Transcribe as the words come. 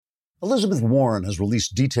Elizabeth Warren has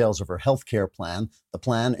released details of her health care plan. The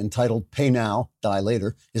plan, entitled Pay Now, Die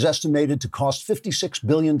Later, is estimated to cost $56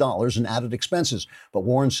 billion in added expenses. But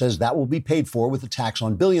Warren says that will be paid for with a tax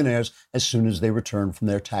on billionaires as soon as they return from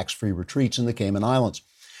their tax-free retreats in the Cayman Islands.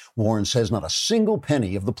 Warren says not a single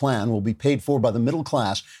penny of the plan will be paid for by the middle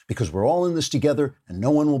class because we're all in this together and no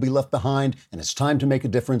one will be left behind and it's time to make a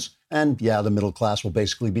difference. And yeah, the middle class will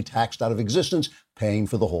basically be taxed out of existence, paying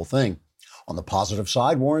for the whole thing. On the positive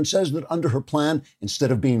side, Warren says that under her plan, instead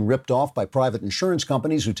of being ripped off by private insurance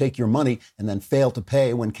companies who take your money and then fail to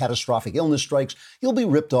pay when catastrophic illness strikes, you'll be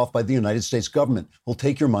ripped off by the United States government, who'll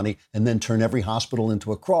take your money and then turn every hospital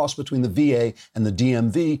into a cross between the VA and the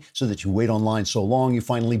DMV so that you wait online so long you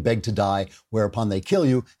finally beg to die, whereupon they kill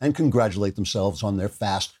you and congratulate themselves on their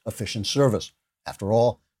fast, efficient service. After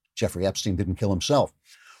all, Jeffrey Epstein didn't kill himself.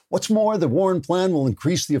 What's more, the Warren plan will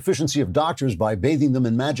increase the efficiency of doctors by bathing them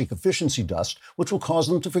in magic efficiency dust, which will cause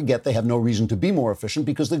them to forget they have no reason to be more efficient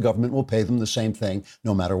because the government will pay them the same thing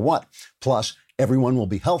no matter what. Plus, everyone will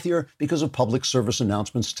be healthier because of public service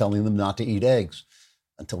announcements telling them not to eat eggs.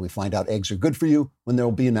 Until we find out eggs are good for you, when there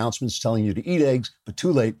will be announcements telling you to eat eggs, but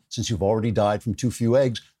too late since you've already died from too few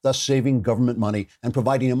eggs, thus saving government money and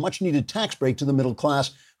providing a much-needed tax break to the middle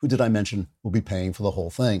class, who, did I mention, will be paying for the whole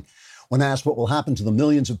thing. When asked what will happen to the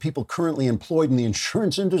millions of people currently employed in the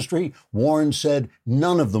insurance industry, Warren said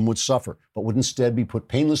none of them would suffer, but would instead be put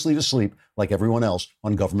painlessly to sleep like everyone else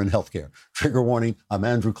on government health care. Trigger warning, I'm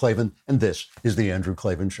Andrew Klavan, and this is The Andrew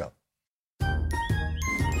Klavan Show. I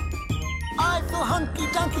feel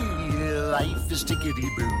hunky-dunky, life is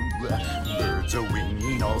tickety-boo. Birds are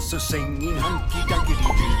winging, also singing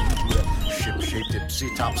hunky-dunky-doo. Ship-shaped,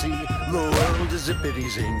 ipsy-topsy, the world is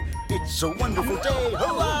zippity-zing. It's a wonderful day,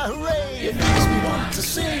 hurrah, hooray! It makes me want to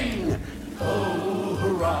sing. Oh,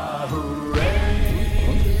 hurrah,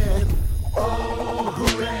 hooray! Oh,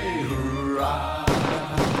 hooray, hurrah!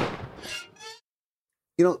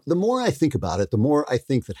 You know, the more I think about it, the more I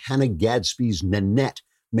think that Hannah Gadsby's Nanette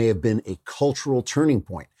may have been a cultural turning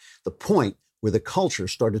point, the point where the culture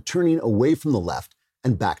started turning away from the left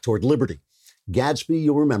and back toward liberty. Gadsby,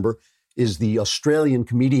 you'll remember, is the Australian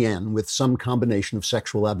comedian with some combination of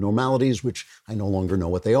sexual abnormalities, which I no longer know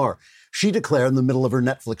what they are. She declared in the middle of her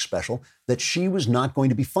Netflix special that she was not going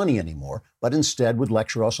to be funny anymore, but instead would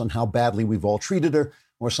lecture us on how badly we've all treated her,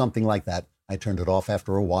 or something like that. I turned it off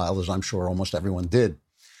after a while, as I'm sure almost everyone did.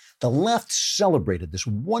 The left celebrated this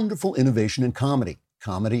wonderful innovation in comedy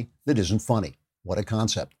that isn't funny. What a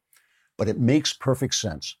concept. But it makes perfect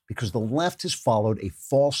sense because the left has followed a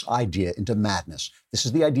false idea into madness. This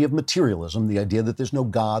is the idea of materialism, the idea that there's no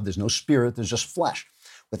God, there's no spirit, there's just flesh.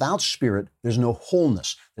 Without spirit, there's no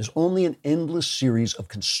wholeness. There's only an endless series of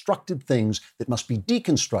constructed things that must be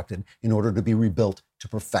deconstructed in order to be rebuilt to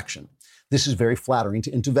perfection. This is very flattering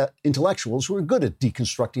to intellectuals who are good at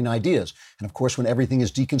deconstructing ideas. And of course, when everything is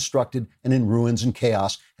deconstructed and in ruins and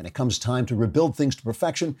chaos, and it comes time to rebuild things to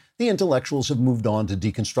perfection, the intellectuals have moved on to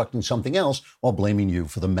deconstructing something else while blaming you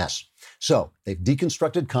for the mess. So they've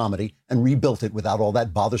deconstructed comedy and rebuilt it without all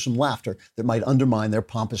that bothersome laughter that might undermine their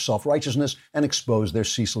pompous self-righteousness and expose their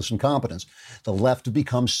ceaseless incompetence. The left have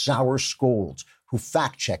become sour scolds who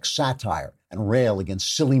fact-check satire and rail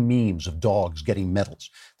against silly memes of dogs getting medals.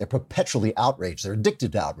 They're perpetually outraged. They're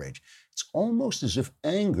addicted to outrage. It's almost as if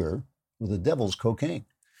anger were the devil's cocaine.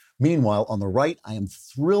 Meanwhile, on the right, I am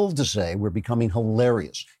thrilled to say we're becoming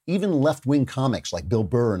hilarious. Even left-wing comics like Bill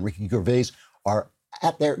Burr and Ricky Gervais are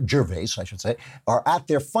at their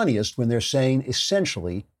funniest when they're saying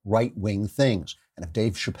essentially right-wing things. And if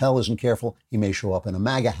Dave Chappelle isn't careful, he may show up in a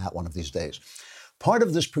MAGA hat one of these days. Part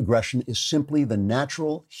of this progression is simply the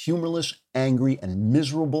natural, humorless, angry, and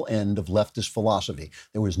miserable end of leftist philosophy.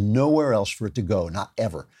 There was nowhere else for it to go, not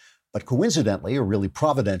ever. But coincidentally, or really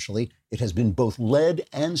providentially, it has been both led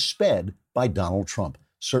and sped by Donald Trump,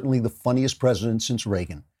 certainly the funniest president since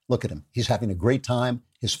Reagan. Look at him. He's having a great time.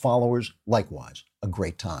 His followers, likewise, a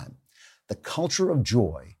great time. The culture of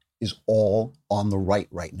joy is all on the right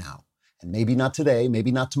now. And maybe not today,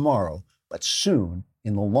 maybe not tomorrow, but soon,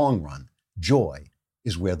 in the long run, joy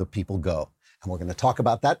is where the people go. And we're going to talk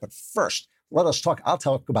about that. But first, I'll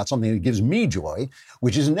talk about something that gives me joy,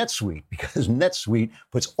 which is NetSuite, because NetSuite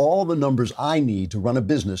puts all the numbers I need to run a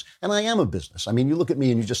business. And I am a business. I mean, you look at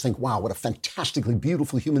me and you just think, wow, what a fantastically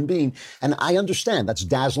beautiful human being. And I understand that's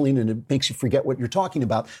dazzling and it makes you forget what you're talking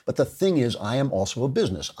about. But the thing is, I am also a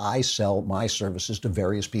business. I sell my services to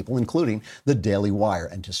various people, including the Daily Wire.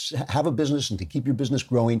 And to have a business and to keep your business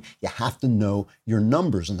growing, you have to know your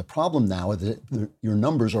numbers. And the problem now is that your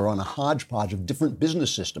numbers are on a hodgepodge of different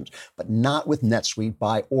business systems, but not not with NetSuite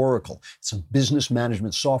by Oracle. It's a business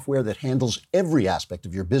management software that handles every aspect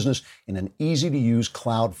of your business in an easy-to-use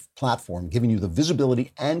cloud platform, giving you the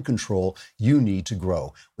visibility and control you need to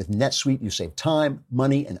grow. With NetSuite, you save time,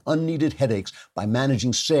 money, and unneeded headaches by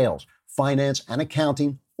managing sales, finance, and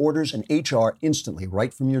accounting, orders, and HR instantly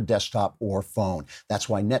right from your desktop or phone. That's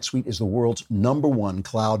why NetSuite is the world's #1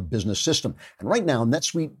 cloud business system. And right now,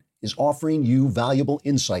 NetSuite is offering you valuable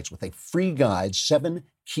insights with a free guide, 7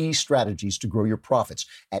 key strategies to grow your profits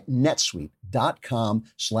at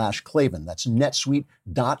netsuite.com/Klavan. That's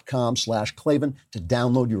netsuite.com/Klavan to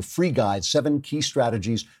download your free guide, 7 key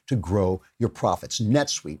strategies to grow your profits.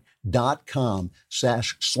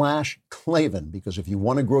 netsuite.com/Klavan, because if you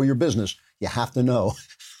want to grow your business, you have to know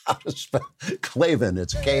how to spell Klavan.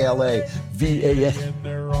 It's Klavan.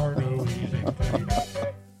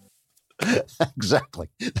 Exactly.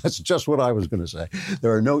 That's just what I was going to say.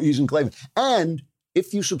 There are no E's in Klavan. And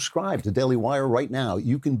if you subscribe to Daily Wire right now,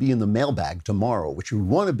 you can be in the mailbag tomorrow, which you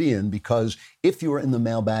want to be in, because if you're in the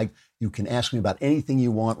mailbag, you can ask me about anything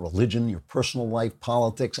you want, religion, your personal life,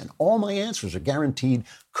 politics, and all my answers are guaranteed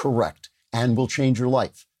correct and will change your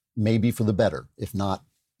life, maybe for the better. If not,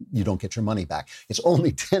 you don't get your money back. It's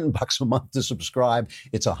only $10 a month to subscribe.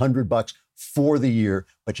 It's $100 for the year,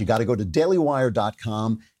 but you got to go to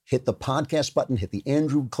dailywire.com, hit the podcast button, hit the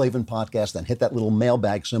Andrew Klavan podcast, then hit that little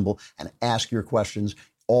mailbag symbol and ask your questions.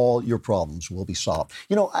 All your problems will be solved.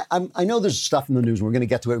 You know, I know there's stuff in the news. We're going to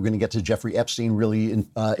get to it. We're going to get to Jeffrey Epstein, really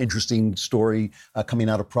interesting story coming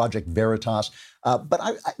out of Project Veritas. But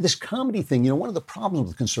this comedy thing, you know, one of the problems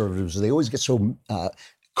with conservatives is they always get so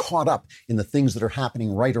caught up in the things that are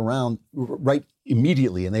happening right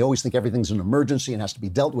immediately, and they always think everything's an emergency and has to be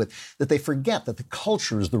dealt with, that they forget that the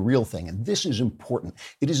culture is the real thing. And this is important.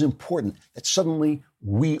 It is important that suddenly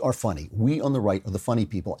we are funny. We on the right are the funny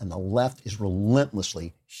people, and the left is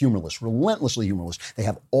relentlessly humorless. They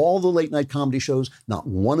have all the late night comedy shows. Not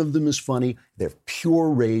one of them is funny. They're pure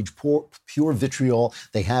rage, pure vitriol.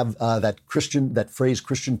 They have that phrase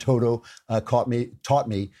Christian Toto taught me,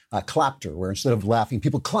 clapter, where instead of laughing,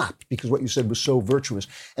 people clapped because what you said was so virtuous.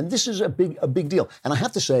 And this is a big deal. And I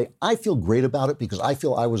have to say, I feel great about it because I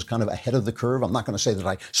feel I was kind of ahead of the curve. I'm not going to say that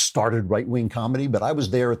I started right-wing comedy, but I was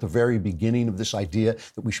there at the very beginning of this idea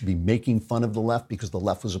that we should be making fun of the left because the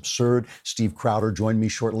left was absurd. Steve Crowder joined me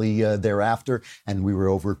shortly thereafter, and we were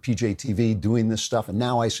over at PJTV doing this stuff. And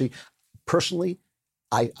now I see, personally,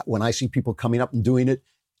 when I see people coming up and doing it,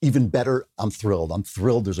 even better, I'm thrilled. I'm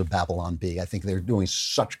thrilled there's a Babylon Bee. I think they're doing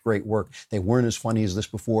such great work. They weren't as funny as this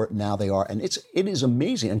before. Now they are. And it is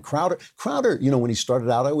amazing. And Crowder, you know, when he started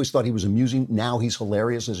out, I always thought he was amusing. Now he's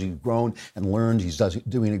hilarious as he's grown and learned. He's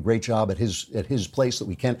doing a great job at his place that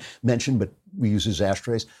we can't mention, but we use his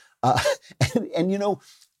ashtrays. And you know,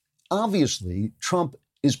 obviously Trump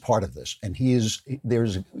is part of this. And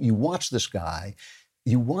you watch this guy,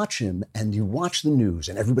 you watch him and you watch the news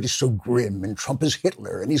and everybody's so grim and Trump is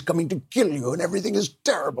Hitler and he's coming to kill you and everything is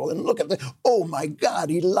terrible. And look at oh my God,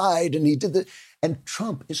 he lied and he did that. And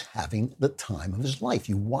Trump is having the time of his life.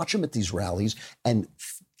 You watch him at these rallies and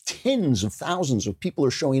tens of thousands of people are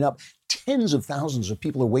showing up. Tens of thousands of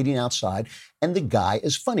people are waiting outside, and the guy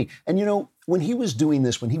is funny. And, you know, when he was doing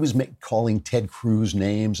this, when he was calling Ted Cruz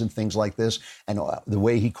names and things like this, and the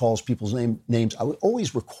way he calls people's names, I would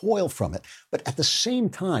always recoil from it. But at the same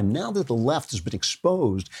time, now that the left has been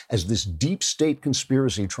exposed as this deep state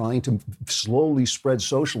conspiracy trying to slowly spread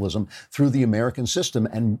socialism through the American system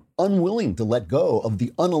and unwilling to let go of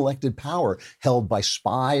the unelected power held by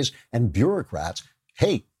spies and bureaucrats,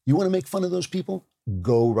 hey, you want to make fun of those people?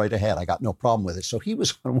 Go right ahead. I got no problem with it. So he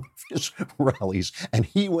was on one of his rallies and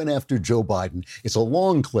he went after Joe Biden. It's a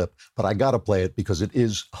long clip, but I got to play it because it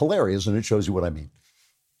is hilarious and it shows you what I mean.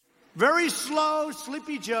 Very slow,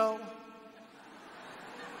 Sleepy Joe.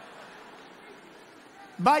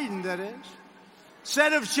 Biden, that is.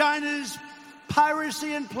 Said of China's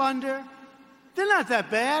piracy and plunder, they're not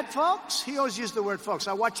that bad, folks. He always used the word folks.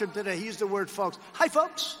 I watched him today. He used the word folks. Hi,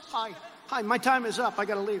 folks. Hi. My time is up. I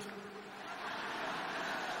got to leave.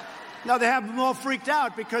 Now they have him all freaked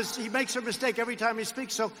out because he makes a mistake every time he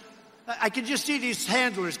speaks. So I can just see these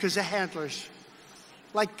handlers, because they're handlers.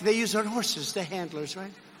 Like they use on horses, they're handlers, right?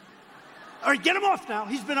 All right, get him off now.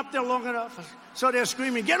 He's been up there long enough. So they're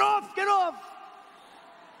screaming, get off, get off.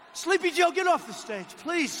 Sleepy Joe, get off the stage.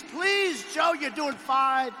 Please, Joe, you're doing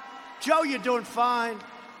fine. Joe, you're doing fine.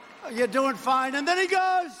 You're doing fine. And then he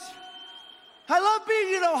goes, I love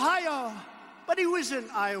being in Ohio. But he was in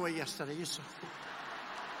Iowa yesterday, you saw.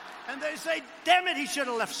 And they say, damn it, he should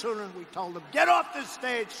have left sooner. We told him, get off the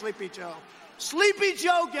stage, Sleepy Joe. Sleepy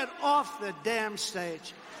Joe, get off the damn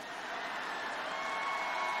stage.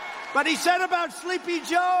 But he said about Sleepy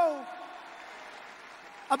Joe,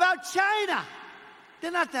 about China.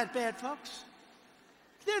 They're not that bad, folks.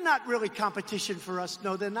 They're not really competition for us.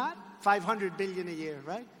 No, they're not. $500 billion a year,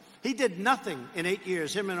 right? He did nothing in 8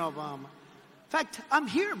 years, him and Obama. In fact, I'm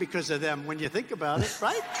here because of them when you think about it,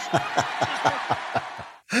 right?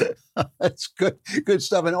 That's good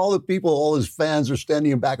stuff. And all the people, all his fans are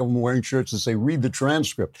standing in back of him wearing shirts that say, read the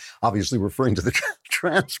transcript, obviously referring to the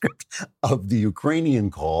transcript of the Ukrainian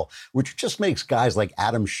call, which just makes guys like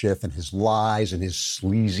Adam Schiff and his lies and his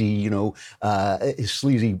sleazy, his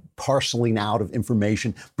sleazy parceling out of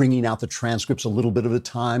information, bringing out the transcripts a little bit at a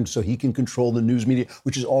time so he can control the news media,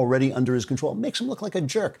 which is already under his control. It makes him look like a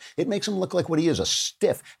jerk. It makes him look like what he is, a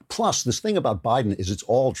stiff. Plus, this thing about Biden is it's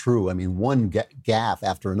all true. I mean, one gaffe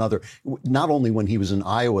after another. Not only when he was in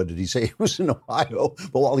Iowa did he say he was in Ohio,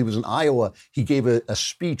 but while he was in Iowa, he gave a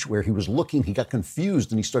speech where he was looking, he got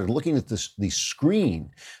confused and he started looking at the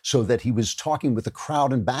screen so that he was talking with the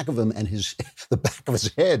crowd in back of him and the back of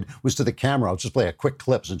his head was to the camera. I'll just play a quick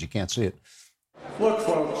clip since you can't see it. Look,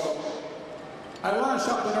 folks, I learned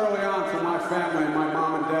something early on from my family and my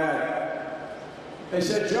mom and dad. They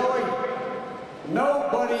said, Joey,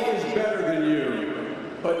 nobody is better than you,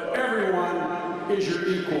 but everyone is your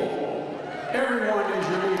equal. Everyone is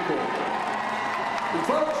your equal. And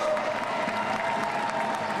folks,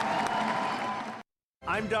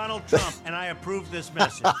 I'm Donald Trump, and I approve this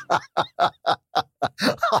message.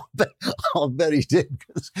 I'll bet he did,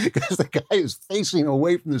 because the guy is facing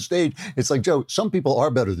away from the stage. It's like, Joe, some people are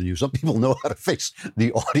better than you. Some people know how to face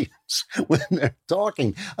the audience when they're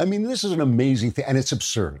talking. I mean, this is an amazing thing, and it's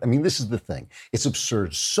absurd. I mean, this is the thing. It's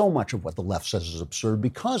absurd. So much of what the left says is absurd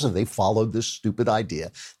because they followed this stupid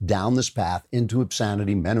idea down this path into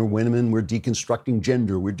insanity. Men or women, we're deconstructing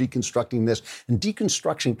gender, we're deconstructing this. And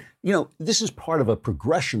deconstruction, this is part of a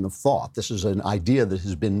progression of thought. This is an idea that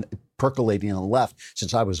has been percolating on the left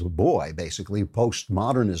since I was a boy, basically.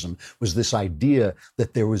 Postmodernism was this idea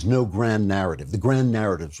that there was no grand narrative. The grand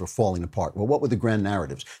narratives were falling apart. Well, what were the grand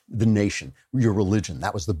narratives? The nation, your religion,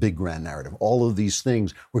 that was the big grand narrative. All of these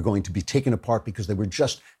things were going to be taken apart because they were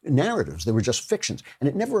just narratives. They were just fictions. And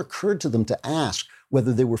it never occurred to them to ask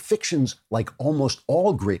whether they were fictions, like almost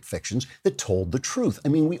all great fictions, that told the truth. I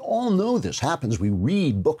mean, we all know this happens. We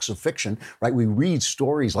read books of fiction, right? We read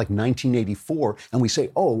stories like 1984, and we say,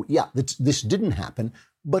 oh, yeah, this didn't happen.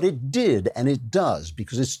 But it did, and it does,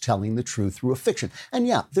 because it's telling the truth through a fiction. And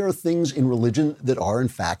yeah, there are things in religion that are, in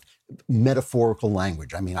fact, metaphorical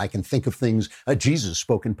language. I mean, I can think of things, Jesus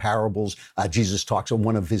spoke in parables. Jesus talks in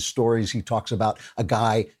one of his stories, he talks about a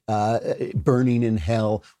guy burning in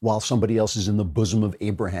hell while somebody else is in the bosom of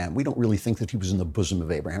Abraham. We don't really think that he was in the bosom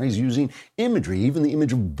of Abraham. He's using imagery, even the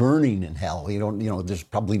image of burning in hell. There's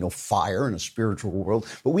probably no fire in a spiritual world,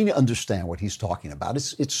 but we understand what he's talking about.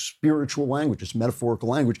 It's spiritual language. It's metaphorical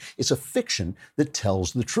language. It's a fiction that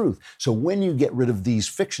tells the truth. So when you get rid of these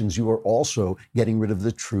fictions, you are also getting rid of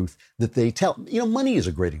the truth that they tell. Money is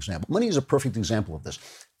a great example. Money is a perfect example of this.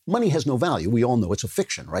 Money has no value. We all know it's a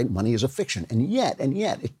fiction, right? Money is a fiction. And yet,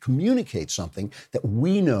 it communicates something that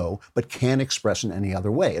we know but can't express in any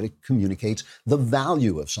other way. It communicates the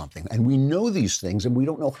value of something. And we know these things, and we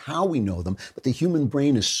don't know how we know them, but the human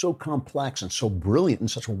brain is so complex and so brilliant and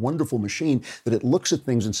such a wonderful machine that it looks at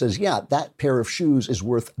things and says, yeah, that pair of shoes is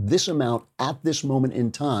worth this amount at this moment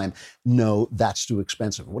in time. No, that's too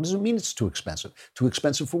expensive. What does it mean it's too expensive? Too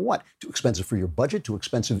expensive for what? Too expensive for your budget? Too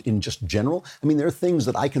expensive in just general? I mean, there are things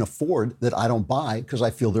that I can afford that I don't buy because I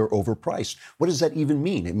feel they're overpriced. What does that even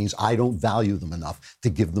mean? It means I don't value them enough to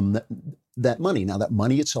give them that money. Now, that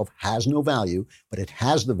money itself has no value, but it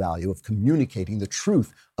has the value of communicating the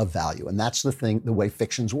truth of value. And that's the way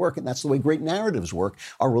fictions work, and that's the way great narratives work.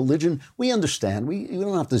 Our religion, we understand. We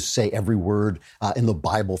don't have to say every word in the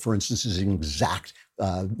Bible, for instance, is an exact,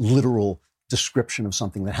 literal description of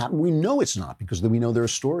something that happened. We know it's not, because we know there are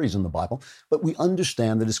stories in the Bible, but we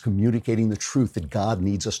understand that it's communicating the truth that God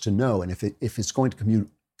needs us to know. And if it's going to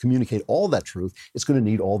communicate all that truth, it's going to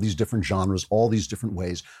need all these different genres, all these different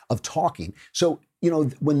ways of talking. So,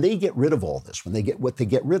 when they get rid of all this, what they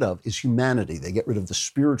get rid of is humanity. They get rid of the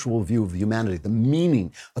spiritual view of humanity, the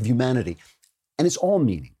meaning of humanity. And it's all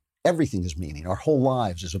meaning. Everything is meaning. Our whole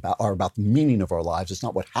lives are about the meaning of our lives. It's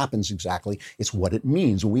not what happens exactly. It's what it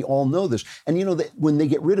means. And we all know this. And when they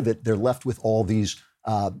get rid of it, they're left with all these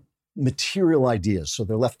material ideas. So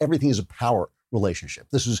everything is a power relationship.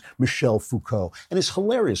 This is Michel Foucault. And it's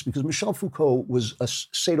hilarious because Michel Foucault was a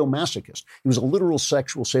sadomasochist. He was a literal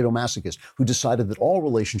sexual sadomasochist who decided that all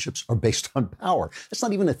relationships are based on power. It's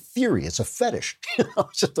not even a theory. It's a fetish.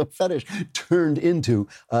 It's just a fetish turned into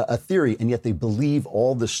a theory. And yet they believe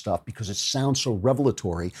all this stuff because it sounds so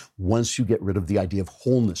revelatory once you get rid of the idea of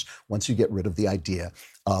wholeness, once you get rid of the idea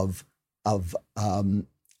of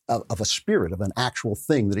a spirit, of an actual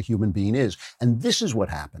thing that a human being is. And this is what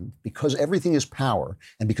happened because everything is power,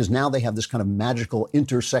 and because now they have this kind of magical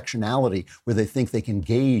intersectionality where they think they can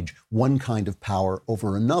gauge one kind of power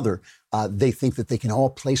over another. They think that they can all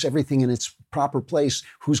place everything in its proper place.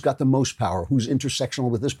 Who's got the most power? Who's intersectional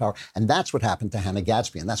with this power? And that's what happened to Hannah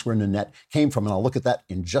Gadsby. And that's where Nanette came from. And I'll look at that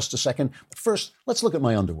in just a second. But first, let's look at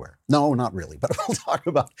my underwear. No, not really. But we'll talk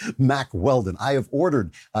about Mack Weldon. I have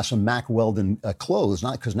ordered some Mack Weldon clothes,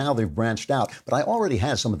 not because now they've branched out, but I already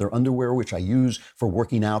had some of their underwear, which I use for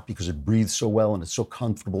working out because it breathes so well and it's so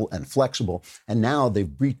comfortable and flexible. And now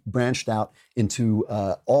they've branched out into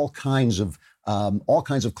all kinds of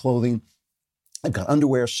clothing. I've got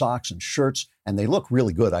underwear, socks, and shirts, and they look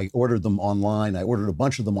really good. I ordered them online. I ordered a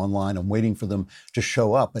bunch of them online. I'm waiting for them to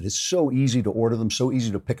show up, but it's so easy to order them, so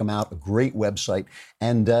easy to pick them out, a great website.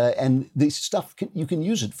 And the stuff, you can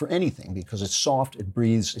use it for anything because it's soft, it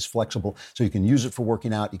breathes, it's flexible. So you can use it for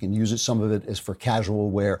working out. You can use it, some of it is for casual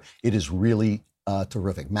wear. It is really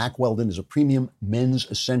terrific. Mack Weldon is a premium men's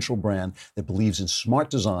essential brand that believes in smart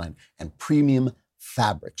design and premium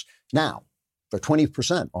fabrics. Now, for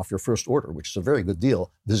 20% off your first order, which is a very good deal,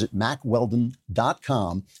 visit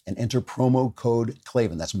MackWeldon.com and enter promo code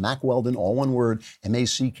Klavan. That's Mack Weldon, all one word,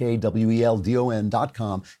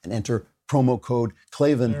 MackWeldon.com, and enter promo code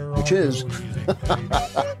Klavan, which is...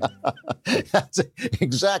 That's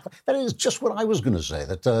exactly. That is just what I was going to say,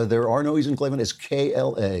 that there are no E's in Klavan. It's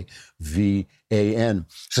Klavan.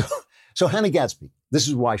 So Hannah Gadsby, this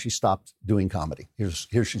is why she stopped doing comedy.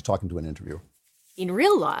 Here she's talking to an interviewer. In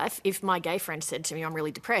real life, if my gay friend said to me, I'm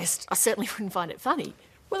really depressed, I certainly wouldn't find it funny.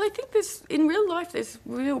 Well, I think in real life, there's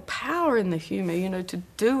real power in the humour, to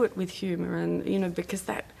do it with humour and, because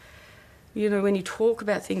that, when you talk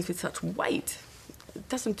about things with such weight, it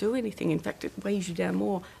doesn't do anything. In fact, it weighs you down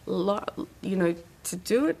more. To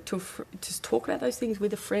do it, to talk about those things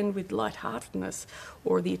with a friend with lightheartedness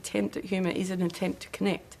or the attempt at humour is an attempt to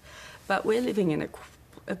connect. But we're living in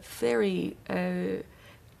a very...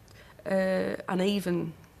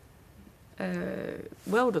 uneven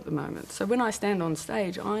world at the moment. So when I stand on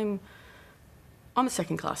stage, I'm a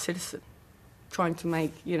second-class citizen, trying to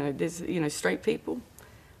make there's straight people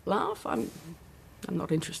laugh. I'm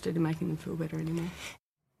not interested in making them feel better anymore.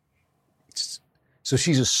 So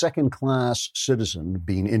she's a second-class citizen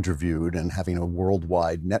being interviewed and having a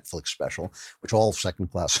worldwide Netflix special, which all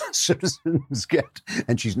second-class citizens get.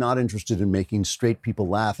 And she's not interested in making straight people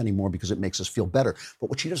laugh anymore because it makes us feel better. But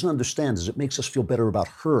what she doesn't understand is it makes us feel better about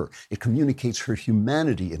her. It communicates her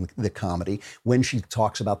humanity in the comedy when she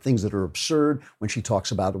talks about things that are absurd, when she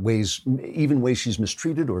talks about ways she's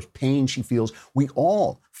mistreated or pain she feels. We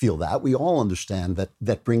all feel that. We all understand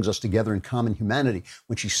that brings us together in common humanity.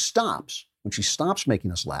 When she stops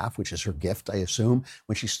making us laugh, which is her gift, I assume,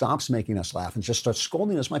 when she stops making us laugh and just starts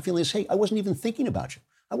scolding us, my feeling is, hey, I wasn't even thinking about you.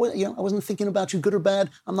 I wasn't thinking about you, good or bad.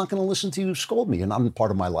 I'm not going to listen to you scold me. You're not a part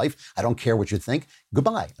of my life. I don't care what you think.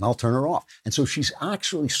 Goodbye. And I'll turn her off. And so she's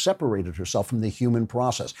actually separated herself from the human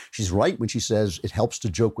process. She's right when she says it helps to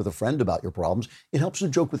joke with a friend about your problems. It helps to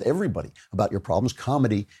joke with everybody about your problems.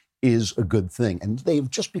 Comedy is a good thing. And they've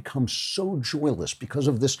just become so joyless because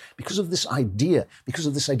of this idea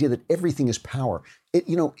that everything is power.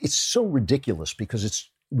 It's so ridiculous because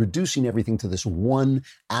it's reducing everything to this one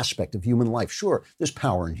aspect of human life. Sure, there's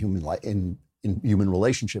power in human life, in human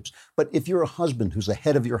relationships. But if you're a husband who's the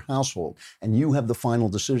head of your household and you have the final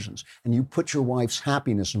decisions and you put your wife's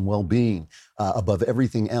happiness and well-being above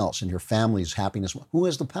everything else and your family's happiness, who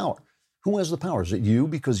has the power? Who has the power? Is it you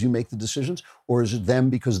because you make the decisions, or is it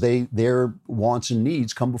them because their wants and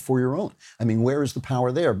needs come before your own? I mean, where is the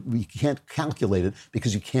power there? You can't calculate it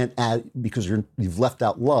because you can't add, because you've left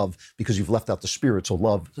out love, because you've left out the spirit, so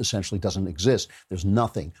love essentially doesn't exist. There's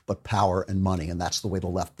nothing but power and money, and that's the way the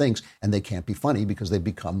left thinks, and they can't be funny because they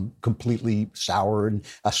become completely sour and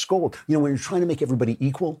a scold. When you're trying to make everybody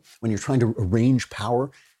equal, when you're trying to arrange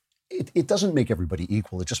power, it doesn't make everybody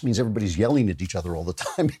equal. It just means everybody's yelling at each other all the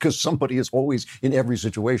time because somebody is always, in every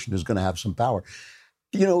situation, is going to have some power.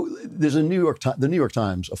 There's the New York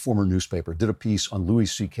Times, a former newspaper, did a piece on Louis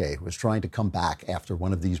C.K., who was trying to come back after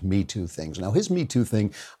one of these Me Too things. Now, his Me Too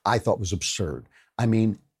thing, I thought was absurd. I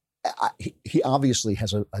mean, he obviously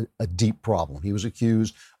has a deep problem. He was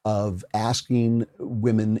accused of asking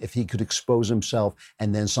women if he could expose himself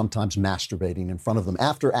and then sometimes masturbating in front of them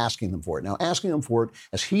after asking them for it. Now, asking them for it,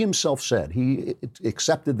 as he himself said, he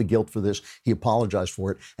accepted the guilt for this. He apologized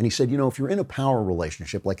for it. And he said, you know, if you're in a power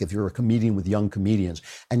relationship, like if you're a comedian with young comedians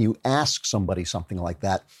and you ask somebody something like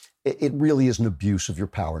that, it really is an abuse of your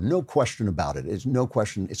power. No question about it. It's no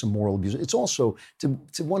question. It's a moral abuse. It's also to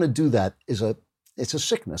want to do that it's a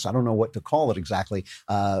sickness. I don't know what to call it exactly.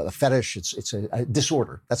 A fetish. It's a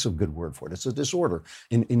disorder. That's a good word for it. It's a disorder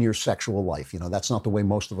in your sexual life. You know, that's not the way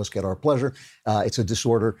most of us get our pleasure. It's a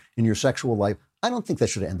disorder in your sexual life. I don't think that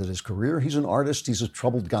should have ended his career. He's an artist. He's a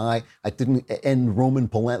troubled guy. I didn't end Roman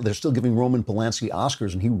Polanski. They're still giving Roman Polanski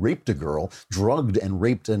Oscars, and he raped a girl, drugged and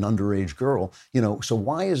raped an underage girl. You know, so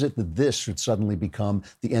why is it that this should suddenly become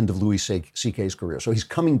the end of Louis C.K.'s career? So he's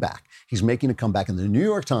coming back. He's making a comeback in the New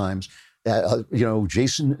York Times.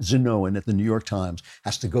 Jason Zinoan at the New York Times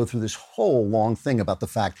has to go through this whole long thing about the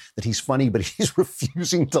fact that he's funny, but he's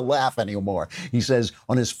refusing to laugh anymore. He says,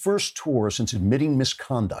 on his first tour since admitting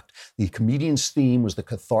misconduct, the comedian's theme was the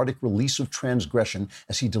cathartic release of transgression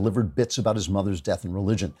as he delivered bits about his mother's death and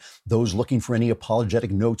religion. Those looking for any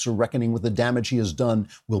apologetic notes or reckoning with the damage he has done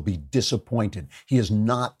will be disappointed. He is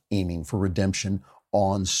not aiming for redemption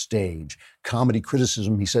on stage. Comedy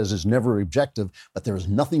criticism, he says, is never objective, but there is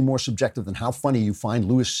nothing more subjective than how funny you find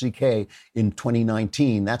Louis C.K. in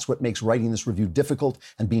 2019. That's what makes writing this review difficult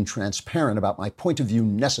and being transparent about my point of view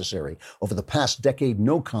necessary. Over the past decade,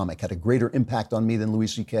 no comic had a greater impact on me than Louis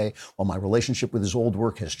C.K. While my relationship with his old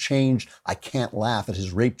work has changed, I can't laugh at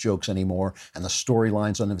his rape jokes anymore, and the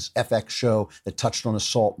storylines on his FX show that touched on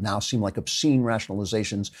assault now seem like obscene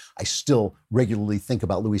rationalizations. I still regularly think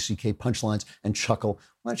about Louis C.K. punchlines and chuckle.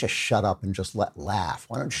 Why don't you shut up and just laugh?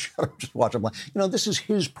 Why don't you shut up and just watch him laugh? You know, this is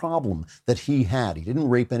his problem that he had. He didn't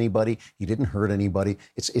rape anybody. He didn't hurt anybody.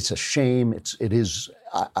 It's a shame. It is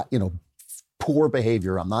poor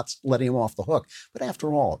behavior. I'm not letting him off the hook. But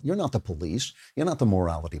after all, you're not the police. You're not the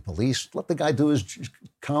morality police. Let the guy do his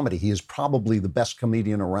comedy. He is probably the best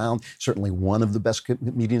comedian around, certainly one of the best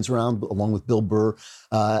comedians around, along with Bill Burr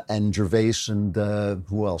and Gervais and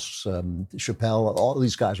who else? Chappelle. All of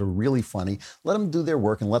these guys are really funny. Let them do their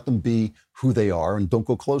work and let them be who they are, and don't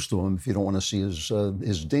go close to him if you don't want to see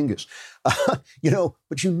his dingus. But you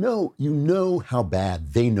know how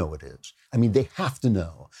bad they know it is. I mean, they have to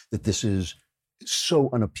know that this is so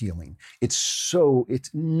unappealing.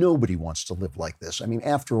 Nobody wants to live like this. I mean,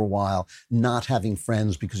 after a while, not having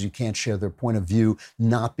friends because you can't share their point of view,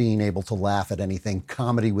 not being able to laugh at anything,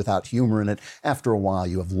 comedy without humor in it, after a while,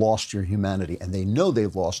 you have lost your humanity. And they know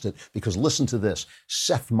they've lost it because listen to this.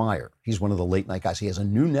 Seth Meyer, he's one of the late night guys. He has a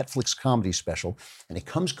new Netflix comedy special, and it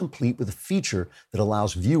comes complete with a feature that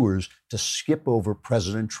allows viewers to skip over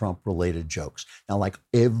President Trump-related jokes. Now, like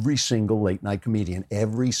every single late night comedian,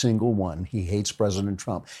 every single one, he hates President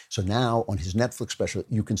Trump. So now on his Netflix special,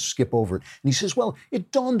 you can skip over it. And he says, well,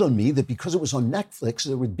 it dawned on me that because it was on Netflix,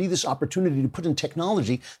 there would be this opportunity to put in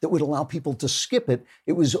technology that would allow people to skip it.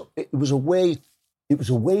 It was a way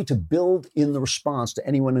to build in the response to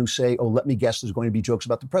anyone who say, oh, let me guess, there's going to be jokes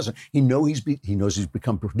about the president. He knows he's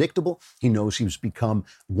become predictable. He knows he's become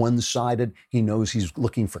one-sided. He knows he's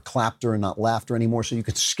looking for clapter and not laughter anymore. So you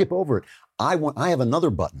can skip over it. I have another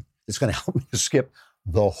button that's going to help me to skip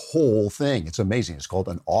the whole thing. It's amazing. It's called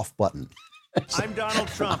an off button. I'm Donald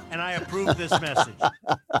Trump, and I approve this message.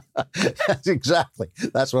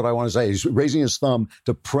 That's what I want to say. He's raising his thumb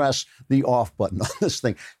to press the off button on this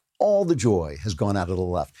thing. All the joy has gone out of the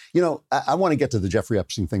left. You know, I want to get to the Jeffrey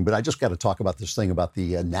Epstein thing, but I just got to talk about this thing about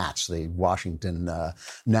the Nats, the Washington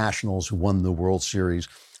Nationals, who won the World Series.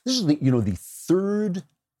 This is the third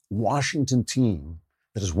Washington team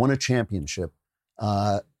that has won a championship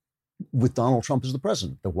with Donald Trump as the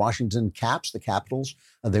president. The Washington Caps, the Capitals,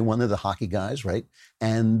 they won. They're the hockey guys, right?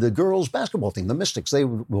 And the girls' basketball team, the Mystics,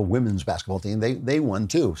 women's basketball team, they won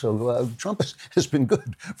too. So Trump has been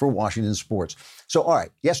good for Washington sports. So, all right,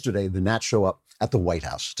 yesterday the Nats show up at the White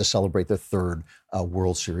House to celebrate their third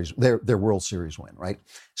World Series, their World Series win, right?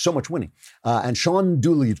 So much winning. And Sean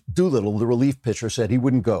Doolittle, the relief pitcher, said he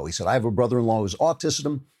wouldn't go. He said, I have a brother-in-law who has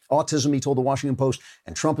autism, he told the Washington Post,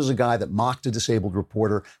 and Trump is a guy that mocked a disabled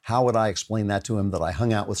reporter. How would I explain that to him, that I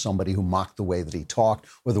hung out with somebody who mocked the way that he talked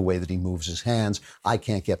or the way that he moves his hands? I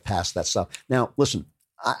can't get past that stuff. Now, listen,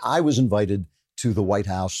 I was invited to the White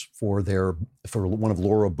House for one of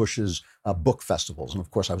Laura Bush's book festivals. And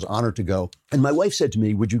of course, I was honored to go. And my wife said to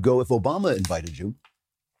me, would you go if Obama invited you?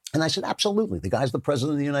 And I said, absolutely. The guy's the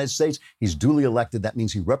president of the United States. He's duly elected. That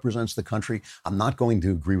means he represents the country. I'm not going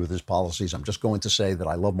to agree with his policies. I'm just going to say that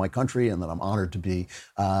I love my country and that I'm honored to be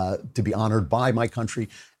honored by my country.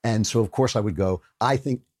 And so, of course, I would go, I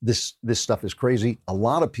think this stuff is crazy. A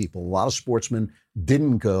lot of people, a lot of sportsmen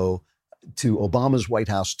didn't go to Obama's White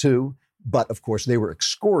House, too. But, of course, they were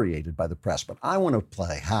excoriated by the press. But I want to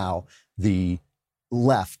play how the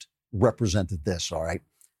left represented this, all right?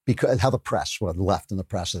 Because how the press, well, the left and the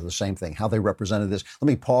press are the same thing, how they represented this. Let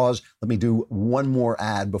me pause. Let me do one more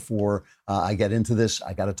ad before I get into this.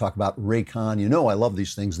 I got to talk about Raycon. You know I love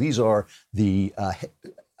these things. These are the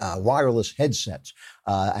wireless headsets.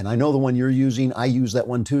 And I know the one you're using. I use that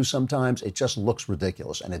one too sometimes. It just looks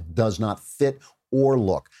ridiculous, and it does not fit or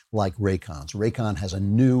look like Raycon's. Raycon has a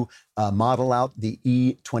new model out, the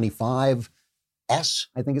E25S,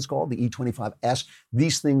 I think it's called, the E25S.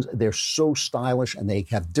 These things, they're so stylish, and they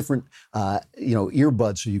have different,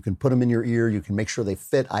 earbuds, so you can put them in your ear. You can make sure they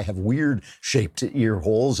fit. I have weird shaped ear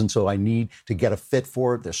holes, and so I need to get a fit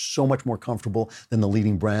for it. They're so much more comfortable than the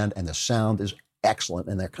leading brand, and the sound is excellent.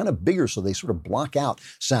 And they're kind of bigger, so they sort of block out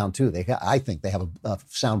sound too. I think they have a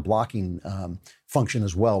sound blocking function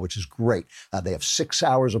as well, which is great. They have 6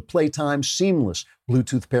 hours of playtime, seamless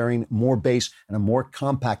Bluetooth pairing, more bass, and a more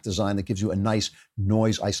compact design that gives you a nice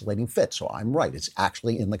noise-isolating fit. So I'm right. It's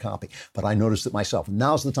actually in the copy. But I noticed it myself.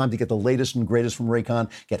 Now's the time to get the latest and greatest from Raycon.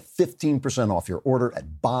 Get 15% off your order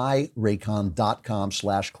at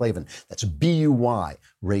buyraycon.com/Klavan. That's BUY,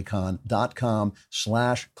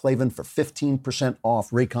 raycon.com/Klavan for 15%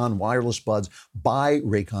 off Raycon wireless buds.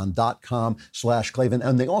 Buyraycon.com/Klavan.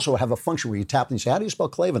 And they also have a function where you tap and you say, how do you spell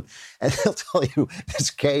Klavan? And they'll tell you it's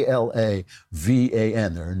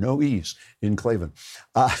KLAVAN. There are no E's in Klavan.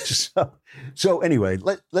 So anyway,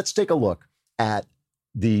 let's take a look at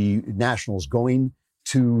the Nationals going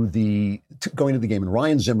to the game. And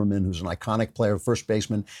Ryan Zimmerman, who's an iconic player, first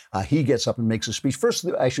baseman, he gets up and makes a speech. First,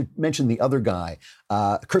 I should mention the other guy,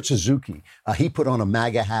 Kurt Suzuki. He put on a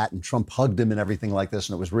MAGA hat, and Trump hugged him and everything like this,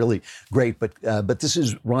 and it was really great. But this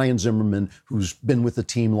is Ryan Zimmerman, who's been with the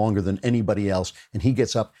team longer than anybody else, and he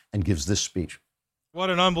gets up and gives this speech. What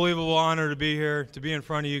an unbelievable honor to be here, to be in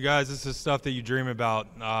front of you guys. This is stuff that you dream about.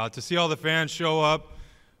 To see all the fans show up,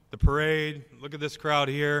 the parade, look at this crowd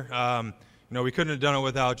here. We couldn't have done it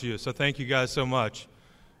without you, so thank you guys so much.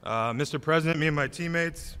 Mr. President, me and my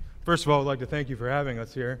teammates, first of all, I'd like to thank you for having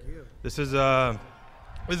us here. This is an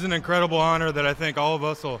incredible honor that I think all of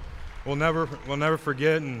us will never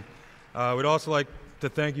forget, and we'd also like to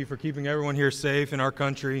thank you for keeping everyone here safe in our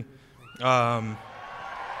country.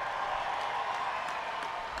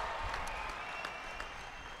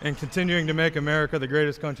 And continuing to make America the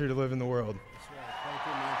greatest country to live in the world. That's right. Thank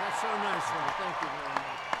you, man. That's so nice, man. Thank you very much.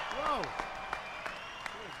 Whoa.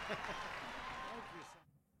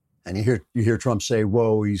 And you hear Trump say,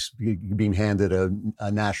 whoa, he's being handed a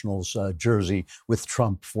Nationals jersey with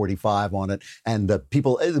Trump 45 on it. And the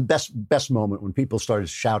best moment when people started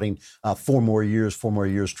shouting 4 more years,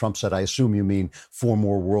 Trump said, I assume you mean 4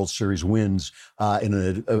 more World Series wins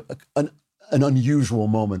in an unusual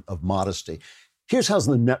moment of modesty. Here's how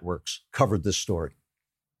the networks covered this story.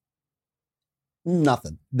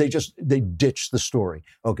 Nothing. They ditched the story,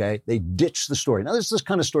 okay? They ditched the story. Now, this is this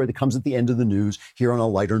kind of story that comes at the end of the news. Here on a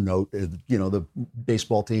lighter note, the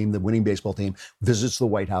baseball team, the winning baseball team, visits the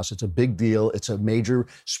White House. It's a big deal. It's a major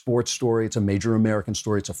sports story. It's a major American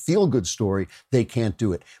story. It's a feel-good story. They can't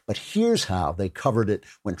do it. But here's how they covered it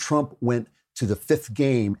when Trump went to the 5th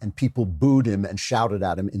game and people booed him and shouted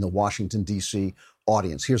at him in the Washington, D.C.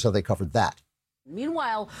 audience. Here's how they covered that.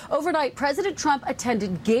 Meanwhile, overnight, President Trump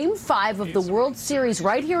attended Game 5 of the World Series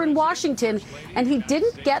right here in Washington, and he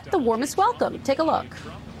didn't get the warmest welcome. Take a look.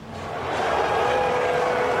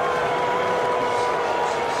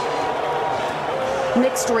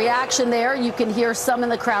 Mixed reaction there. You can hear some in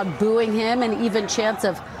the crowd booing him and even chants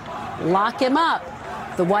of lock him up.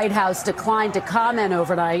 The White House declined to comment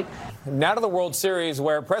overnight. Now to the World Series,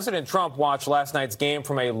 where President Trump watched last night's game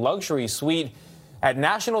from a luxury suite at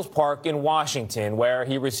Nationals Park in Washington, where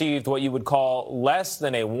he received what you would call less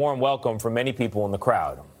than a warm welcome from many people in the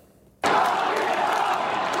crowd.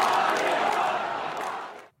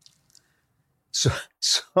 So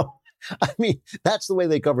I mean, that's the way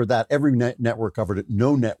they covered that. Every network covered it.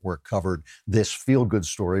 No network covered this feel-good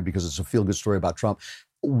story because it's a feel-good story about Trump.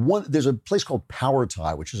 There's a place called Power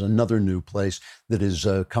Tie, which is another new place that is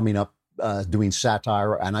coming up doing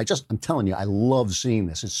satire. And I'm telling you, I love seeing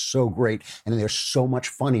this. It's so great. And they're so much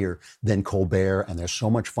funnier than Colbert, and they're so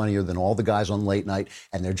much funnier than all the guys on late night.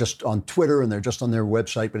 And they're just on Twitter, and they're just on their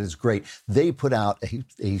website, but it's great. They put out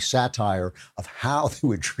a satire of how they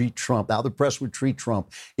would treat Trump, how the press would treat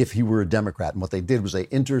Trump if he were a Democrat. And what they did was they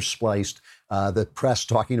interspliced the press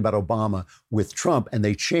talking about Obama with Trump, and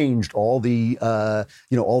they changed all the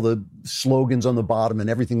all the slogans on the bottom and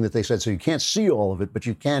everything that they said. So you can't see all of it, but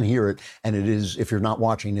you can hear it. And it is, if you're not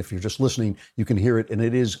watching, if you're just listening, you can hear it. And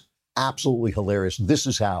it is absolutely hilarious. This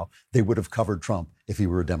is how they would have covered Trump if he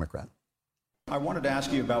were a Democrat. I wanted to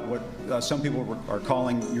ask you about what some people are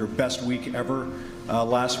calling your best week ever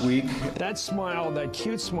last week. That smile, that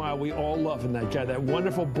cute smile we all love in that guy, that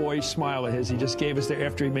wonderful boyish smile of his he just gave us there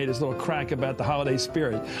after he made his little crack about the holiday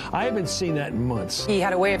spirit. I haven't seen that in months. He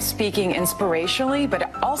had a way of speaking inspirationally,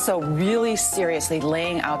 but also really seriously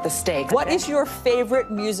laying out the stakes. What is your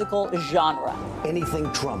favorite musical genre? Anything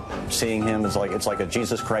Trump. Seeing him is it's like a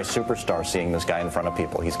Jesus Christ superstar seeing this guy in front of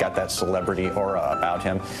people. He's got that celebrity aura about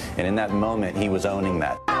him, and in that moment, he was owning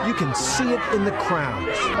that. You can see it in the crowds.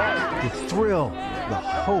 The thrill, the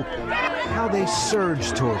hope, how they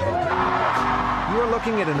surge toward him. You are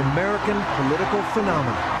looking at an American political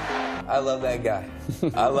phenomenon. I love that guy.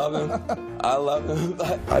 I love him. I love him.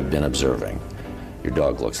 I've been observing. Your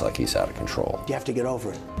dog looks like he's out of control. You have to get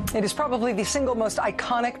over it. It is probably the single most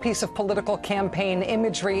iconic piece of political campaign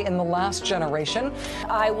imagery in the last generation.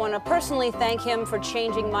 I want to personally thank him for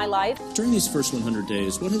changing my life. During these first 100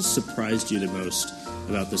 days, what has surprised you the most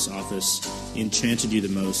about this office, enchanted you the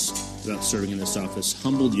most about serving in this office,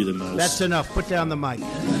 humbled you the most? That's enough. Put down the mic.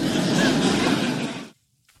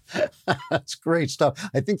 That's great stuff.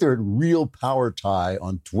 I think they're at Real Power Tie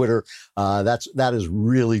on Twitter. That is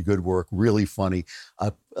really good work, really funny.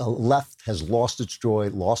 Left has lost its joy,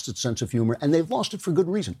 lost its sense of humor, and they've lost it for good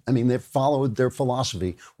reason. I mean, they've followed their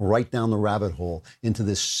philosophy right down the rabbit hole into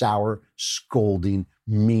this sour, scolding,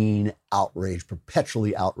 mean, outraged,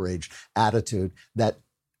 perpetually outraged attitude that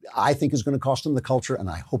I think is going to cost them the culture, and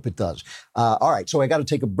I hope it does. All right, so I got to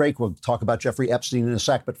take a break. We'll talk about Jeffrey Epstein in a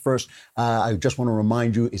sec, but first, I just want to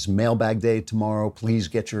remind you, it's Mailbag Day tomorrow. Please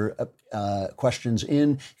get your questions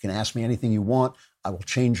in. You can ask me anything you want. I will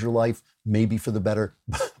change your life, maybe for the better,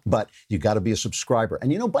 but you got to be a subscriber.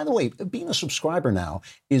 And by the way, being a subscriber now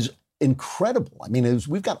is incredible. I mean,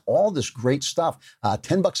 we've got all this great stuff.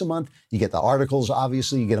 $10 a month. You get the articles,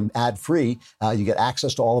 obviously. You get them ad-free. You get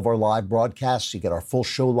access to all of our live broadcasts. You get our full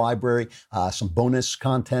show library, some bonus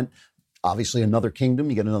content. Obviously, Another Kingdom.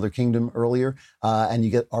 You get Another Kingdom earlier. And you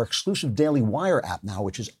get our exclusive Daily Wire app now,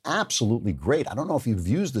 which is absolutely great. I don't know if you've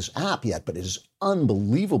used this app yet, but it is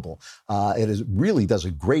unbelievable. It really does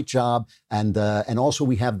a great job. And also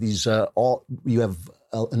we have these you have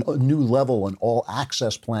a new level, an all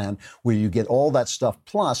access plan where you get all that stuff.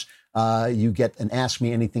 Plus, you get an Ask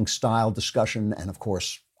Me Anything style discussion. And of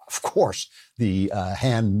course, the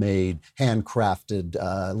handmade, handcrafted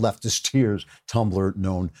leftist tears tumbler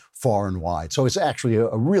known far and wide. So it's actually a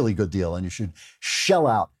really good deal, and you should shell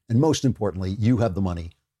out. And most importantly, you have the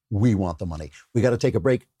money. We want the money. We got to take a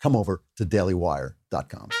break. Come over to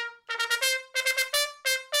dailywire.com.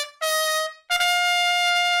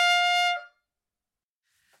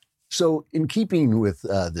 So in keeping with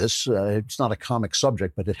this, it's not a comic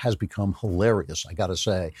subject, but it has become hilarious, I got to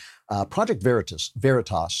say. Project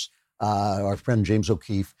Veritas, our friend James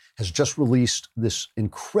O'Keefe, has just released this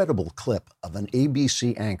incredible clip of an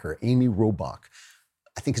ABC anchor, Amy Robach.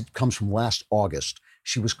 I think it comes from last August.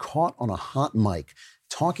 She was caught on a hot mic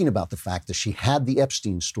talking about the fact that she had the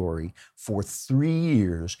Epstein story for 3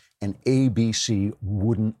 years and ABC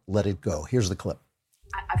wouldn't let it go. Here's the clip.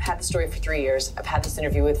 I've had the story for 3 years. I've had this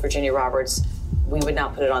interview with Virginia Roberts. We would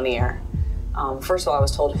not put it on the air. First of all, I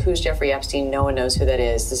was told, who's Jeffrey Epstein? No one knows who that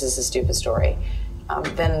is. This is a stupid story.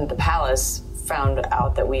 Then the palace found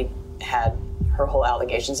out that we had her whole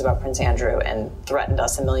allegations about Prince Andrew and threatened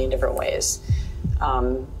us a million different ways.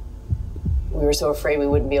 We were so afraid we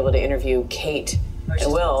wouldn't be able to interview Kate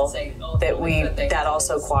and Will that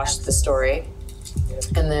also quashed the story.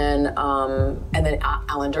 And then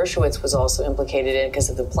Alan Dershowitz was also implicated in it because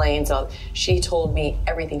of the planes. She told me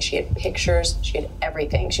everything. She had pictures. She had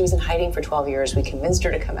everything. She was in hiding for 12 years. We convinced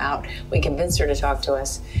her to come out. We convinced her to talk to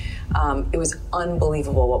us. It was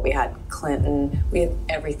unbelievable what we had. Clinton. We had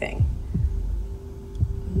everything.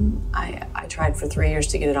 I tried for 3 years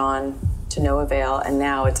to get it on, to no avail, and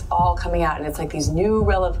now it's all coming out, and it's like these new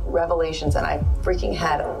revelations, and I freaking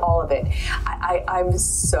had all of it. I'm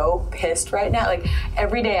so pissed right now. Like,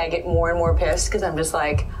 every day I get more and more pissed because I'm just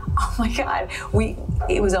like, oh my God,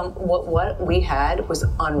 what we had was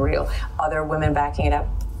unreal. Other women backing it up.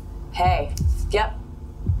 hey, yep.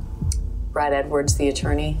 Brad Edwards, the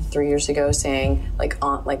attorney, 3 years ago, saying,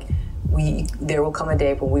 there will come a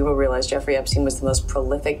day when we will realize Jeffrey Epstein was the most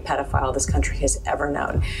prolific pedophile this country has ever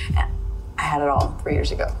known. And I had it all 3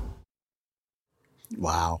 years ago.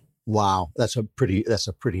 Wow. That's a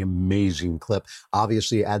pretty amazing clip.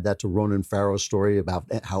 Obviously, add that to Ronan Farrow's story about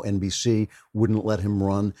how NBC wouldn't let him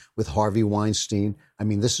run with Harvey Weinstein. I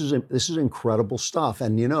mean, this is incredible stuff.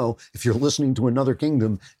 And, if you're listening to Another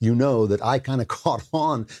Kingdom, you know that I kind of caught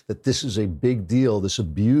on that this is a big deal, this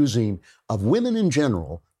abusing of women in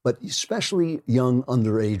general, but especially young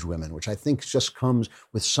underage women, which I think just comes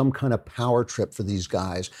with some kind of power trip for these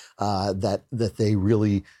guys that they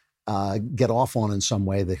really get off on in some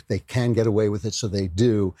way. They can get away with it, so they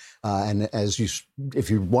do. And if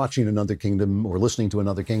you're watching Another Kingdom or listening to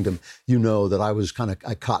Another Kingdom, you know that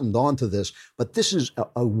I cottoned on to this. But this is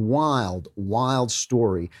a wild, wild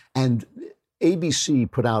story. And ABC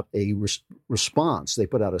put out a response. They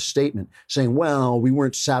put out a statement saying, well, we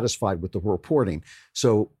weren't satisfied with the reporting.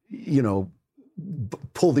 So,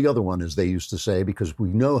 pull the other one, as they used to say, because we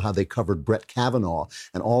know how they covered Brett Kavanaugh,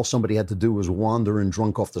 and all somebody had to do was wander in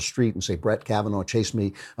drunk off the street and say, Brett Kavanaugh chased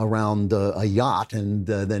me around a yacht and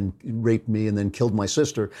then raped me and then killed my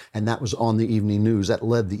sister. And that was on the evening news. That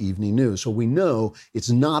led the evening news. So we know it's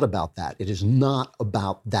not about that. It is not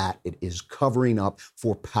about that. It is covering up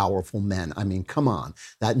for powerful men. I mean, come on,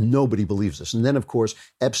 that nobody believes this. And then, of course,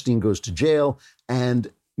 Epstein goes to jail and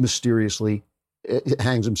mysteriously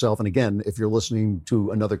hangs himself. And again, if you're listening to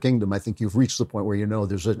Another Kingdom, I think you've reached the point where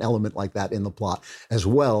there's an element like that in the plot as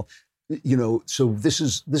well. So this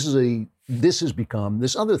has become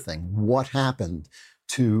this other thing. What happened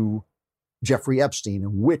to Jeffrey Epstein,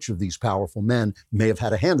 and which of these powerful men may have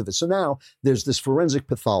had a hand of it? So now there's this forensic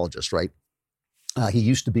pathologist, right? He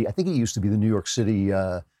used to be the New York City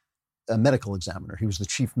a medical examiner. He was the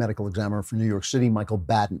chief medical examiner for New York City, Michael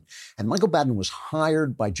Baden. And Michael Baden was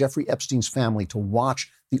hired by Jeffrey Epstein's family to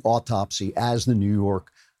watch the autopsy as the New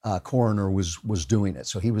York coroner was doing it.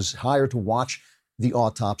 So he was hired to watch the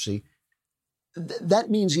autopsy. That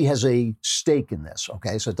means he has a stake in this,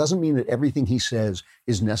 okay? So it doesn't mean that everything he says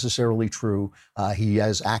is necessarily true. He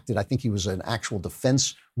has acted, I think he was an actual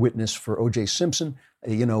defense witness for O.J. Simpson.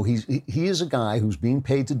 He is a guy who's being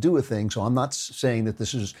paid to do a thing, so I'm not saying that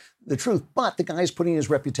this is the truth, but the guy's putting his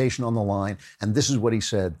reputation on the line, and this is what he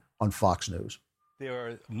said on Fox News. There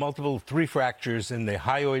are multiple 3 fractures in the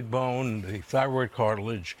hyoid bone, the thyroid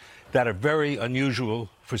cartilage, that are very unusual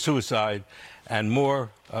for suicide and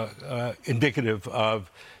more indicative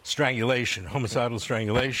of strangulation, homicidal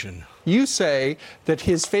strangulation. You say that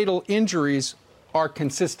his fatal injuries are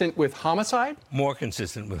consistent with homicide? More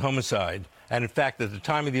consistent with homicide. And in fact, at the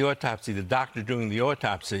time of the autopsy, the doctor doing the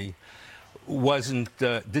autopsy didn't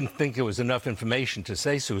think there was enough information to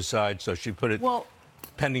say suicide, so she put it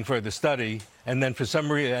pending further study. And then for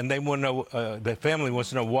some reason, and they want to know, the family wants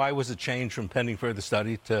to know, why was it changed from pending further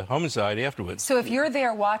study to homicide afterwards? So if you're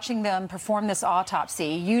there watching them perform this autopsy,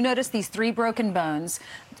 you notice these 3 broken bones,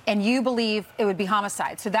 and you believe it would be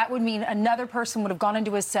homicide. So that would mean another person would have gone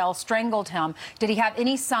into his cell, strangled him. Did he have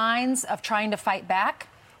any signs of trying to fight back?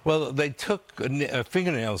 Well, they took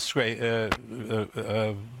fingernail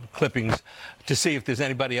clippings to see if there's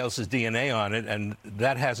anybody else's DNA on it, and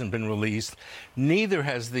that hasn't been released. Neither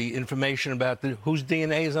has the information about whose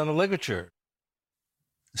DNA is on the ligature.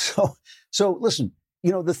 So listen,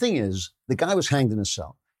 the thing is, the guy was hanged in a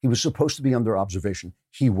cell. He was supposed to be under observation.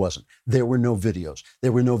 He wasn't. There were no videos.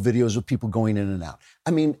 There were no videos of people going in and out.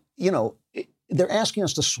 I mean, they're asking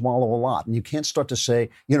us to swallow a lot, and you can't start to say,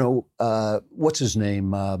 what's his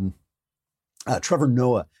name? Trevor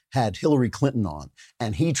Noah had Hillary Clinton on,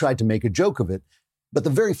 and he tried to make a joke of it. But the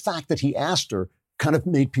very fact that he asked her kind of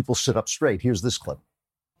made people sit up straight. Here's this clip.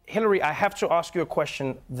 Hillary, I have to ask you a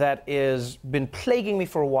question that has been plaguing me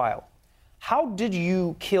for a while. How did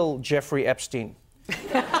you kill Jeffrey Epstein?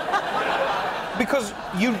 Because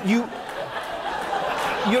you're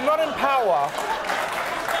not in power,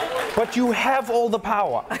 but you have all the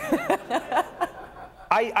power.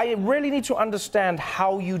 I really need to understand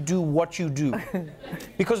how you do what you do.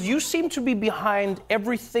 Because you seem to be behind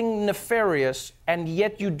everything nefarious, and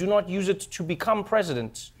yet you do not use it to become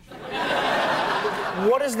president.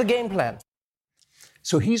 What is the game plan?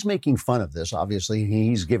 So he's making fun of this, obviously.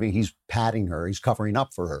 He's patting her, he's covering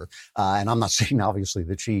up for her. And I'm not saying, obviously,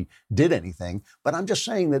 that she did anything, but I'm just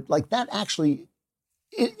saying that, that actually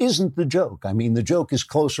it isn't the joke. I mean, the joke is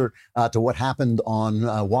closer to what happened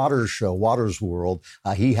on Waters' show, Waters' World.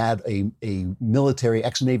 He had a military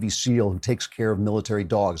ex-Navy SEAL who takes care of military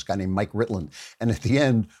dogs, a guy named Mike Ritland. And at the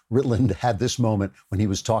end, Ritland had this moment when he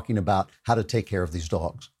was talking about how to take care of these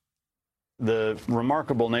dogs. The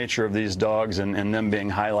remarkable nature of these dogs and them being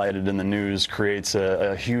highlighted in the news creates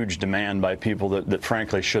a huge demand by people that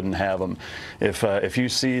frankly shouldn't have them. If you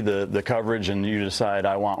see the coverage and you decide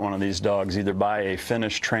I want one of these dogs, either buy a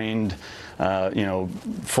finished, trained,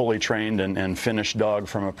 fully trained and finished dog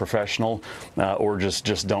from a professional, or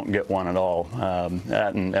just don't get one at all.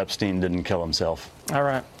 And Epstein didn't kill himself. All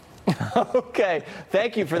right. Okay.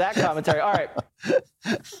 Thank you for that commentary. All right.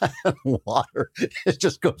 Water. It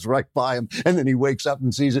just goes right by him, and then he wakes up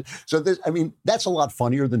and sees it. So that's a lot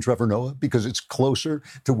funnier than Trevor Noah because it's closer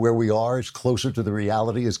to where we are. It's closer to the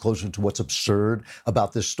reality. It's closer to what's absurd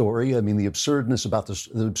about this story. I mean, the absurdness about this,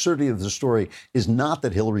 the absurdity of the story is not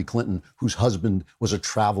that Hillary Clinton, whose husband was a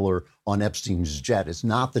traveler on Epstein's jet, it's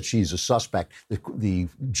not that she's a suspect. The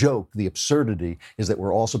joke, the absurdity is that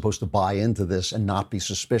we're all supposed to buy into this and not be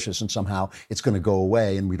suspicious, and somehow it's going to go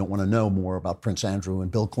away, and we don't want to know more about Prince Andrew and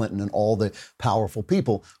Bill Clinton and all the powerful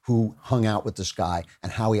people who hung out with this guy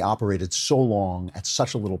and how he operated so long at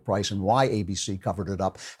such a little price, and why ABC covered it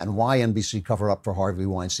up and why NBC covered up for Harvey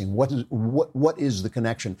Weinstein. What is the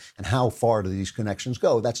connection and how far do these connections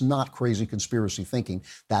go? That's not crazy conspiracy thinking.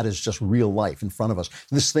 That is just real life in front of us.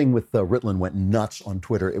 This thing with Ritlin went nuts on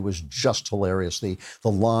Twitter. It was just hilarious. The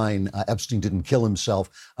line, Epstein didn't kill himself,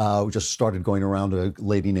 just started going around. A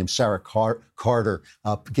lady named Sarah Carter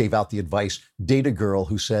gave out the advice, date a girl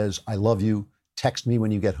who says, I love you, text me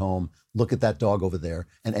when you get home, look at that dog over there.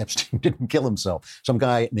 And Epstein didn't kill himself. Some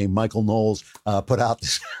guy named Michael Knowles put out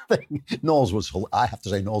this thing. I have to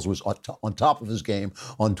say, Knowles was on top of his game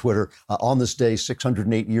on Twitter. On this day,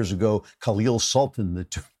 608 years ago, Khalil Sultan, the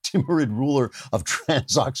Timurid ruler of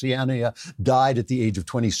Transoxiana, died at the age of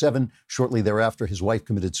 27. Shortly thereafter, his wife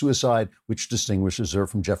committed suicide, which distinguishes her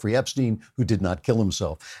from Jeffrey Epstein, who did not kill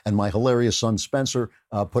himself. And my hilarious son Spencer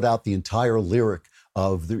put out the entire lyric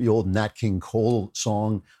of the old Nat King Cole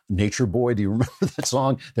song, Nature Boy. Do you remember that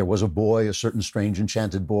song? There was a boy, a certain strange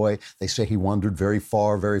enchanted boy. They say he wandered very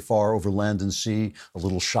far over land and sea, a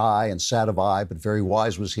little shy and sad of eye, but very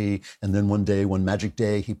wise was he. And then one day, one magic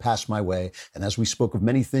day, he passed my way. And as we spoke of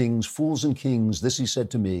many things, fools and kings, this he said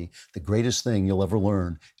to me, the greatest thing you'll ever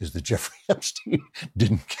learn is that Jeffrey Epstein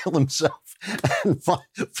didn't kill himself. And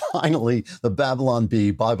finally, the Babylon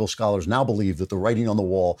Bee Bible scholars now believe that the writing on the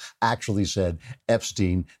wall actually said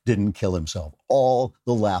Epstein didn't kill himself. All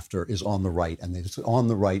the laughter is on the right, and it's on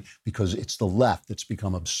the right because it's the left that's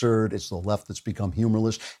become absurd. It's the left that's become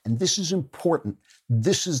humorless. And this is important.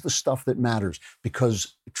 This is the stuff that matters,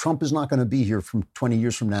 because Trump is not going to be here from 20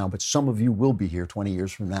 years from now, but some of you will be here 20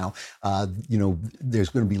 years from now. There's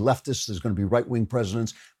going to be leftists, there's going to be right-wing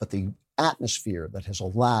presidents, but the atmosphere that has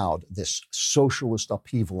allowed this socialist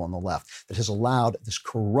upheaval on the left, that has allowed this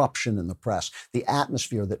corruption in the press, the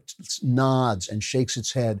atmosphere that nods and shakes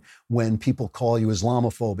its head when people call you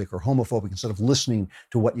Islamophobic or homophobic instead of listening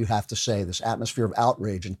to what you have to say, this atmosphere of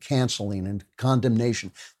outrage and canceling and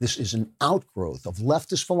condemnation. This is an outgrowth of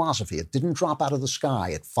leftist philosophy. It didn't drop out of the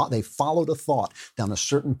sky. They followed a thought down a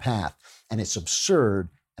certain path, and it's absurd,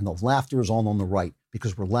 and the laughter is all on the right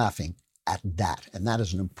because we're laughing at that. And that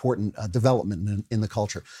is an important development in the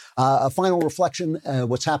culture. A final reflection,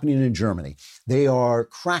 what's happening in Germany. They are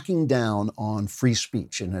cracking down on free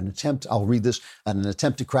speech in an attempt, I'll read this, in an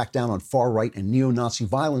attempt to crack down on far-right and neo-Nazi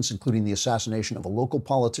violence, including the assassination of a local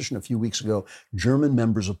politician a few weeks ago. German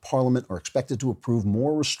members of parliament are expected to approve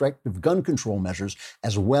more restrictive gun control measures,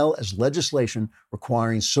 as well as legislation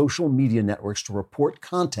requiring social media networks to report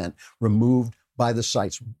content removed by the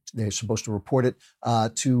sites. They're supposed to report it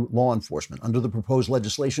to law enforcement. Under the proposed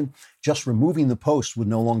legislation, just removing the post would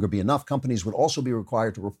no longer be enough. Companies would also be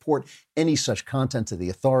required to report any such content to the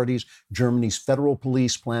authorities. Germany's federal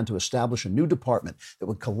police plan to establish a new department that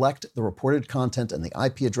would collect the reported content and the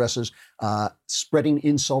IP addresses. Spreading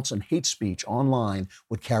insults and hate speech online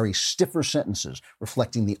would carry stiffer sentences,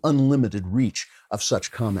 reflecting the unlimited reach of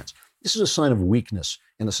such comments. This is a sign of weakness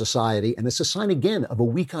in a society, and it's a sign, again, of a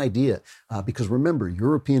weak idea. Because remember,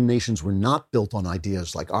 European nations were not built on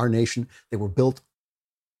ideas like our nation. They were built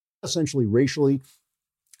essentially racially.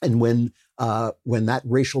 And when that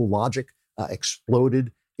racial logic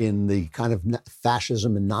exploded in the kind of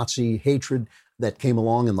fascism and Nazi hatred that came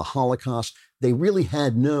along in the Holocaust, they really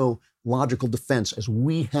had no logical defense as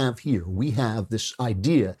we have here. We have this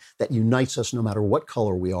idea that unites us no matter what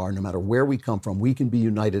color we are, no matter where we come from. We can be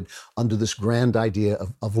united under this grand idea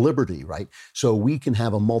of liberty, right? So we can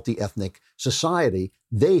have a multi-ethnic society,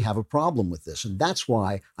 they have a problem with this. And that's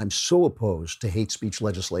why I'm so opposed to hate speech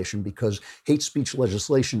legislation, because hate speech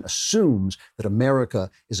legislation assumes that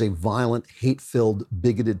America is a violent, hate-filled,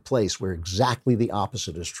 bigoted place where exactly the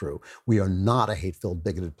opposite is true. We are not a hate-filled,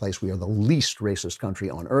 bigoted place. We are the least racist country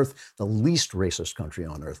on earth, the least racist country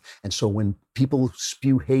on earth. And so when people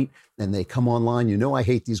spew hate and they come online, you know I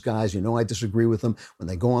hate these guys, you know I disagree with them. When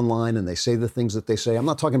they go online and they say the things that they say, I'm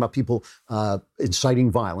not talking about people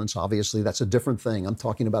inciting violence. Obviously, that's a different thing. I'm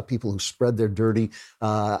talking about people who spread their dirty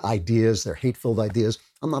ideas, their hate-filled ideas.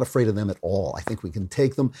 I'm not afraid of them at all. I think we can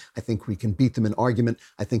take them. I think we can beat them in argument.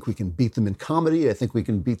 I think we can beat them in comedy. I think we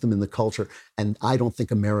can beat them in the culture. And I don't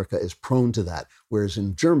think America is prone to that. Whereas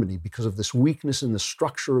in Germany, because of this weakness in the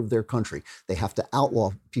structure of their country, they have to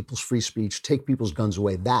outlaw people's free speech, take people's guns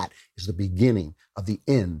away. That is the beginning of the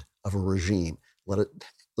end of a regime. Let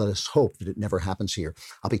us hope that it never happens here.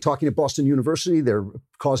 I'll be talking at Boston University. They're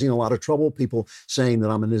causing a lot of trouble. People saying that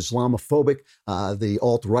I'm an Islamophobic, the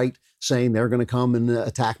alt-right saying they're going to come and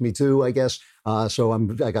attack me too, I guess. So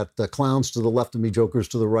I got the clowns to the left of me, jokers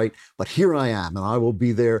to the right. But here I am, and I will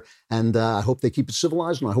be there. And I hope they keep it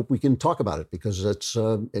civilized, and I hope we can talk about it, because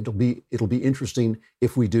it'll be interesting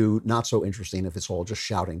if we do, not so interesting if it's all just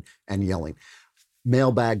shouting and yelling.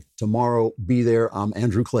 Mailbag tomorrow. Be there. I'm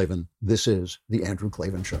Andrew Klavan. This is The Andrew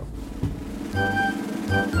Klavan Show.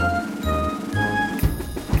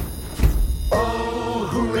 Oh,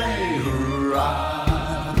 hooray, hurrah.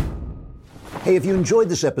 Hey, if you enjoyed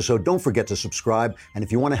this episode, don't forget to subscribe. And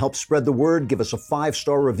if you want to help spread the word, give us a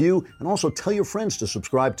 5-star review, and also tell your friends to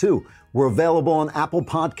subscribe too. We're available on Apple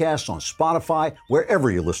Podcasts, on Spotify,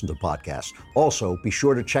 wherever you listen to podcasts. Also, be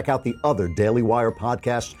sure to check out the other Daily Wire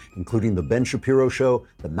podcasts, including The Ben Shapiro Show,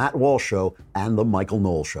 The Matt Walsh Show, and The Michael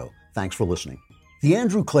Knowles Show. Thanks for listening. The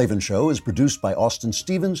Andrew Klavan Show is produced by Austin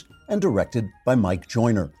Stevens and directed by Mike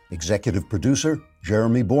Joyner. Executive producer,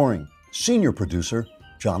 Jeremy Boring. Senior producer,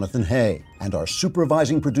 Jonathan Hay. And our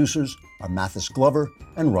supervising producers are Mathis Glover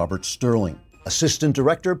and Robert Sterling. Assistant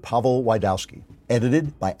Director, Pavel Wydowski.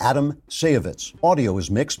 Edited by Adam Sayevitz. Audio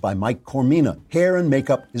is mixed by Mike Cormina. Hair and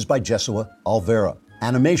makeup is by Jesua Alvera.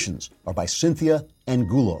 Animations are by Cynthia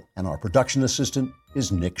Angulo. And our production assistant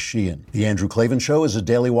is Nick Sheehan. The Andrew Klavan Show is a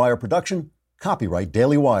Daily Wire production. Copyright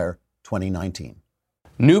Daily Wire 2019.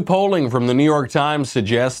 New polling from the New York Times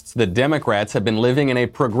suggests that Democrats have been living in a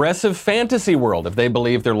progressive fantasy world if they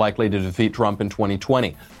believe they're likely to defeat Trump in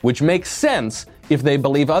 2020, which makes sense if they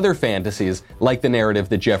believe other fantasies, like the narrative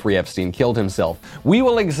that Jeffrey Epstein killed himself. We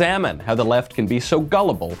will examine how the left can be so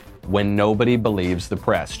gullible when nobody believes the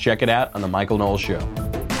press. Check it out on The Michael Knowles Show.